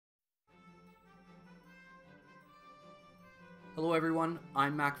Hello everyone,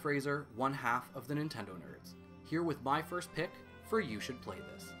 I'm Fraser, one half of the Nintendo Nerds, here with my first pick for You Should Play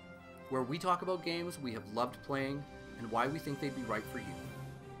This, where we talk about games we have loved playing and why we think they'd be right for you.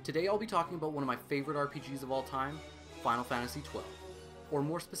 Today I'll be talking about one of my favorite RPGs of all time, Final Fantasy XII, or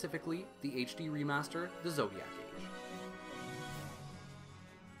more specifically, the HD remaster, the Zodiac Age.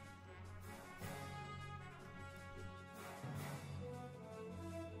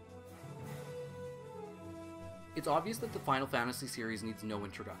 It's obvious that the Final Fantasy series needs no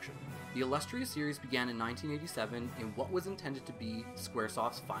introduction. The illustrious series began in 1987 in what was intended to be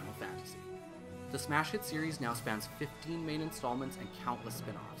Squaresoft's Final Fantasy. The smash hit series now spans 15 main installments and countless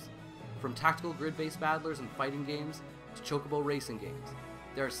spin-offs. From tactical grid-based battlers and fighting games to chocobo racing games,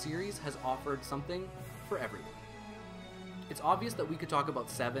 their series has offered something for everyone. It's obvious that we could talk about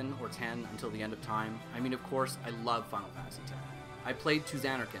 7 or 10 until the end of time. I mean, of course, I love Final Fantasy X. I played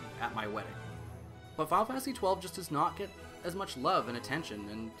Tuzanarkin at my wedding. But Final Fantasy XII just does not get as much love and attention,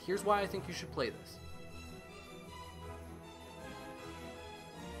 and here's why I think you should play this.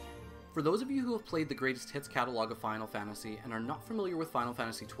 For those of you who have played the greatest hits catalog of Final Fantasy and are not familiar with Final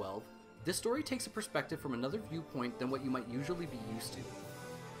Fantasy XII, this story takes a perspective from another viewpoint than what you might usually be used to.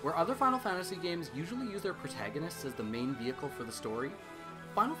 Where other Final Fantasy games usually use their protagonists as the main vehicle for the story,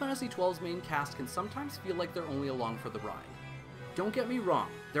 Final Fantasy XII's main cast can sometimes feel like they're only along for the ride. Don't get me wrong,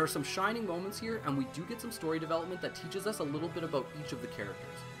 there are some shining moments here, and we do get some story development that teaches us a little bit about each of the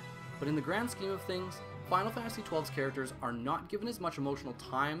characters. But in the grand scheme of things, Final Fantasy XII's characters are not given as much emotional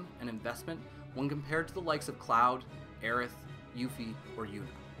time and investment when compared to the likes of Cloud, Aerith, Yuffie, or Yuna.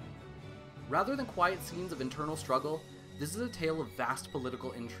 Rather than quiet scenes of internal struggle, this is a tale of vast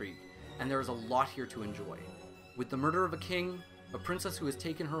political intrigue, and there is a lot here to enjoy. With the murder of a king, a princess who has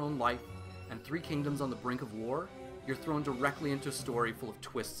taken her own life, and 3 kingdoms on the brink of war, you're thrown directly into a story full of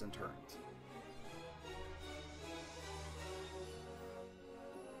twists and turns.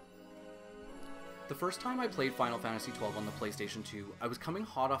 The first time I played Final Fantasy XII on the PlayStation 2, I was coming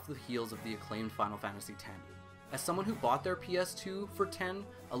hot off the heels of the acclaimed Final Fantasy X. As someone who bought their PS2 for X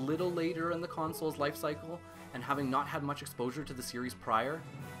a little later in the console's life cycle, and having not had much exposure to the series prior,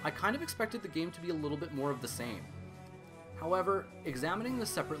 I kind of expected the game to be a little bit more of the same. However, examining this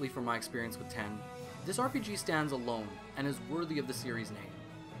separately from my experience with X, this RPG stands alone and is worthy of the series name,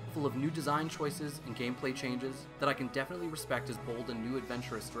 full of new design choices and gameplay changes that I can definitely respect as bold and new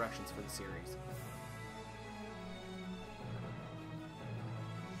adventurous directions for the series.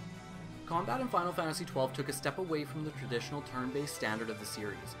 Combat in Final Fantasy XII took a step away from the traditional turn-based standard of the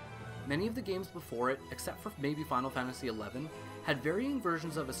series. Many of the games before it, except for maybe Final Fantasy XI, had varying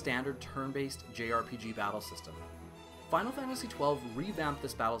versions of a standard turn-based JRPG battle system. Final Fantasy XII revamped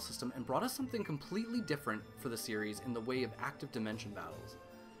this battle system and brought us something completely different for the series in the way of active dimension battles.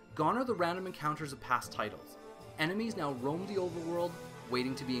 Gone are the random encounters of past titles. Enemies now roam the overworld,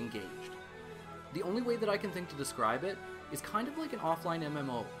 waiting to be engaged. The only way that I can think to describe it is kind of like an offline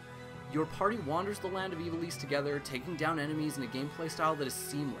MMO. Your party wanders the land of Evil East together, taking down enemies in a gameplay style that is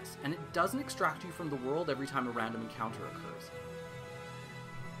seamless, and it doesn't extract you from the world every time a random encounter occurs.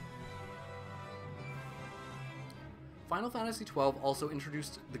 Final Fantasy XII also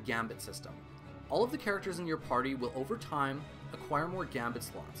introduced the Gambit system. All of the characters in your party will over time acquire more Gambit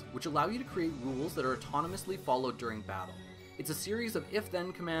slots, which allow you to create rules that are autonomously followed during battle. It's a series of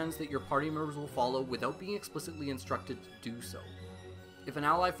if-then commands that your party members will follow without being explicitly instructed to do so. If an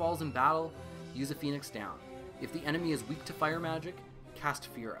ally falls in battle, use a Phoenix Down. If the enemy is weak to fire magic,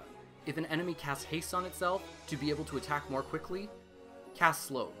 cast Fira. If an enemy casts haste on itself to be able to attack more quickly, cast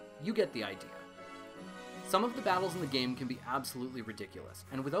Slow. You get the idea. Some of the battles in the game can be absolutely ridiculous,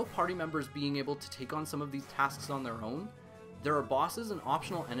 and without party members being able to take on some of these tasks on their own, there are bosses and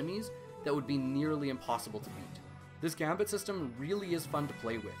optional enemies that would be nearly impossible to beat. This Gambit system really is fun to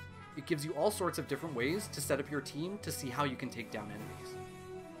play with. It gives you all sorts of different ways to set up your team to see how you can take down enemies.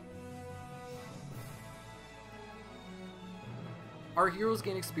 Our heroes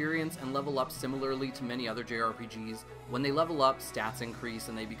gain experience and level up similarly to many other JRPGs. When they level up, stats increase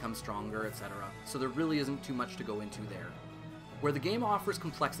and they become stronger, etc. So there really isn't too much to go into there. Where the game offers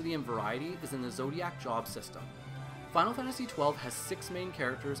complexity and variety is in the Zodiac job system. Final Fantasy XII has 6 main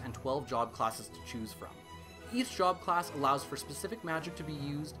characters and 12 job classes to choose from. Each job class allows for specific magic to be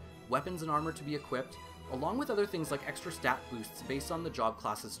used, weapons and armor to be equipped, along with other things like extra stat boosts based on the job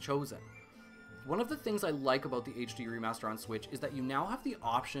classes chosen. One of the things I like about the HD remaster on Switch is that you now have the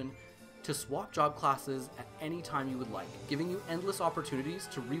option to swap job classes at any time you would like, giving you endless opportunities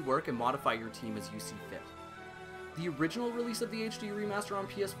to rework and modify your team as you see fit. The original release of the HD remaster on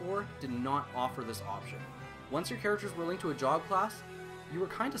PS4 did not offer this option. Once your characters were linked to a job class, you were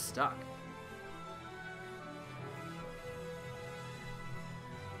kinda stuck.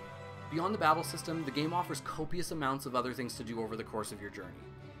 Beyond the battle system, the game offers copious amounts of other things to do over the course of your journey.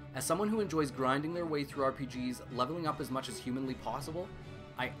 As someone who enjoys grinding their way through RPGs, leveling up as much as humanly possible,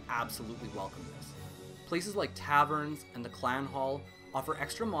 I absolutely welcome this. Places like taverns and the clan hall offer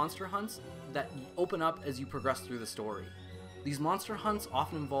extra monster hunts that open up as you progress through the story. These monster hunts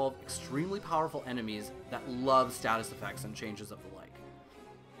often involve extremely powerful enemies that love status effects and changes of the like.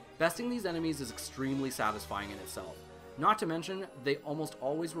 Besting these enemies is extremely satisfying in itself. Not to mention, they almost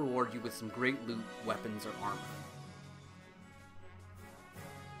always reward you with some great loot, weapons, or armor.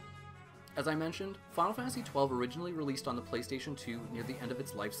 As I mentioned, Final Fantasy XII originally released on the PlayStation 2 near the end of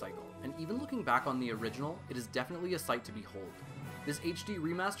its life cycle, and even looking back on the original, it is definitely a sight to behold. This HD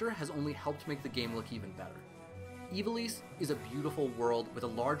remaster has only helped make the game look even better. Ivalice is a beautiful world with a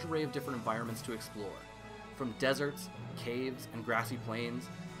large array of different environments to explore, from deserts, caves, and grassy plains,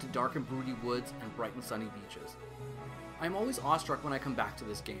 to dark and broody woods and bright and sunny beaches. I am always awestruck when I come back to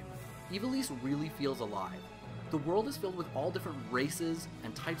this game. Ivalice really feels alive. The world is filled with all different races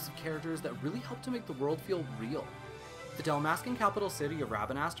and types of characters that really help to make the world feel real. The Dalmascan capital city of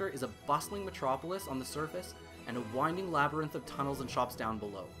Rabanastre is a bustling metropolis on the surface and a winding labyrinth of tunnels and shops down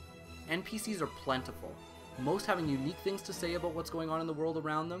below. NPCs are plentiful, most having unique things to say about what's going on in the world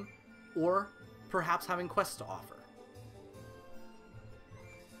around them, or perhaps having quests to offer.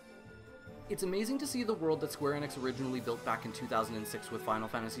 It's amazing to see the world that Square Enix originally built back in 2006 with Final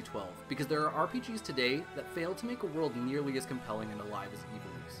Fantasy XII, because there are RPGs today that fail to make a world nearly as compelling and alive as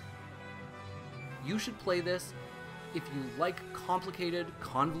Ivalice. You should play this if you like complicated,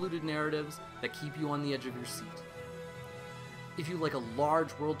 convoluted narratives that keep you on the edge of your seat. If you like a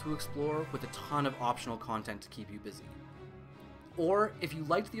large world to explore with a ton of optional content to keep you busy. Or if you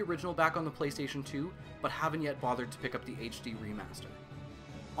liked the original back on the PlayStation 2, but haven't yet bothered to pick up the HD remaster.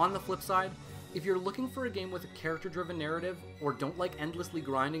 On the flip side, if you're looking for a game with a character-driven narrative, or don't like endlessly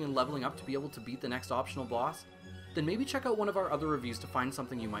grinding and leveling up to be able to beat the next optional boss, then maybe check out one of our other reviews to find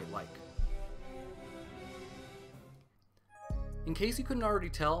something you might like. In case you couldn't already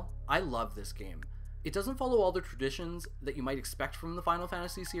tell, I love this game. It doesn't follow all the traditions that you might expect from the Final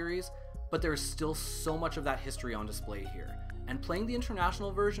Fantasy series, but there is still so much of that history on display here, and playing the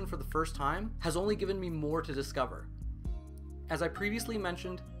international version for the first time has only given me more to discover. As I previously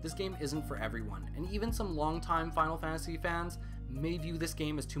mentioned, this game isn't for everyone, and even some longtime Final Fantasy fans may view this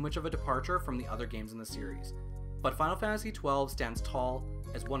game as too much of a departure from the other games in the series. But Final Fantasy XII stands tall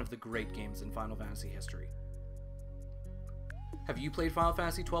as one of the great games in Final Fantasy history. Have you played Final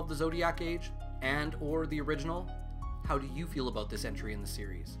Fantasy XII The Zodiac Age, and/or the original? How do you feel about this entry in the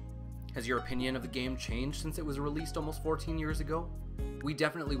series? Has your opinion of the game changed since it was released almost 14 years ago? We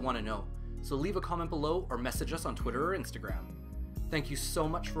definitely want to know, so leave a comment below or message us on Twitter or Instagram. Thank you so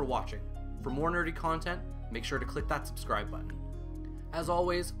much for watching. For more nerdy content, make sure to click that subscribe button. As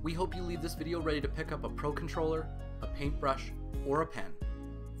always, we hope you leave this video ready to pick up a Pro Controller, a paintbrush, or a pen.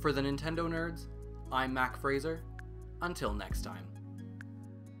 For the Nintendo nerds, I'm Fraser. Until next time.